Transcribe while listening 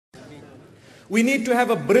We need to have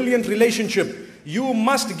a brilliant relationship. You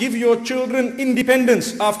must give your children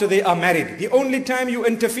independence after they are married. The only time you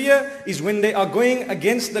interfere is when they are going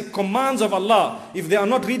against the commands of Allah. If they are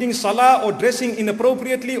not reading salah or dressing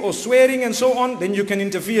inappropriately or swearing and so on, then you can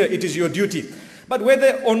interfere. It is your duty. But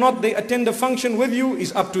whether or not they attend a function with you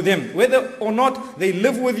is up to them. Whether or not they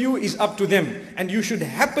live with you is up to them. And you should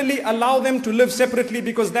happily allow them to live separately,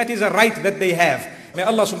 because that is a right that they have. May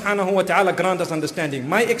Allah subhanahu wa ta'ala grant us understanding.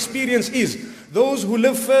 My experience is those who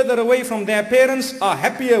live further away from their parents are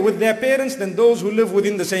happier with their parents than those who live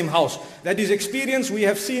within the same house. That is experience. We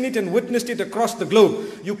have seen it and witnessed it across the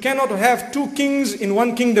globe. You cannot have two kings in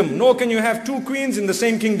one kingdom, nor can you have two queens in the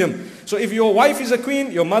same kingdom. So if your wife is a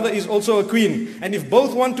queen, your mother is also a queen. And if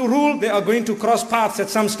both want to rule, they are going to cross paths at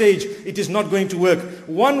some stage. It is not going to work.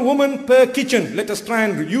 One woman per kitchen. Let us try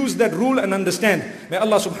and use that rule and understand. May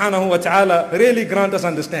Allah subhanahu wa ta'ala really grant us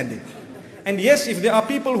understanding. And yes, if there are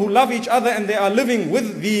people who love each other and they are living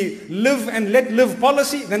with the live and let live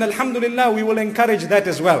policy, then alhamdulillah, we will encourage that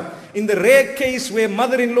as well. In the rare case where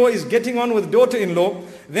mother-in-law is getting on with daughter-in-law,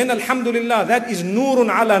 then alhamdulillah, that is nurun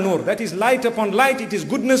ala nur. That is light upon light. It is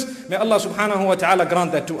goodness. May Allah subhanahu wa ta'ala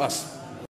grant that to us.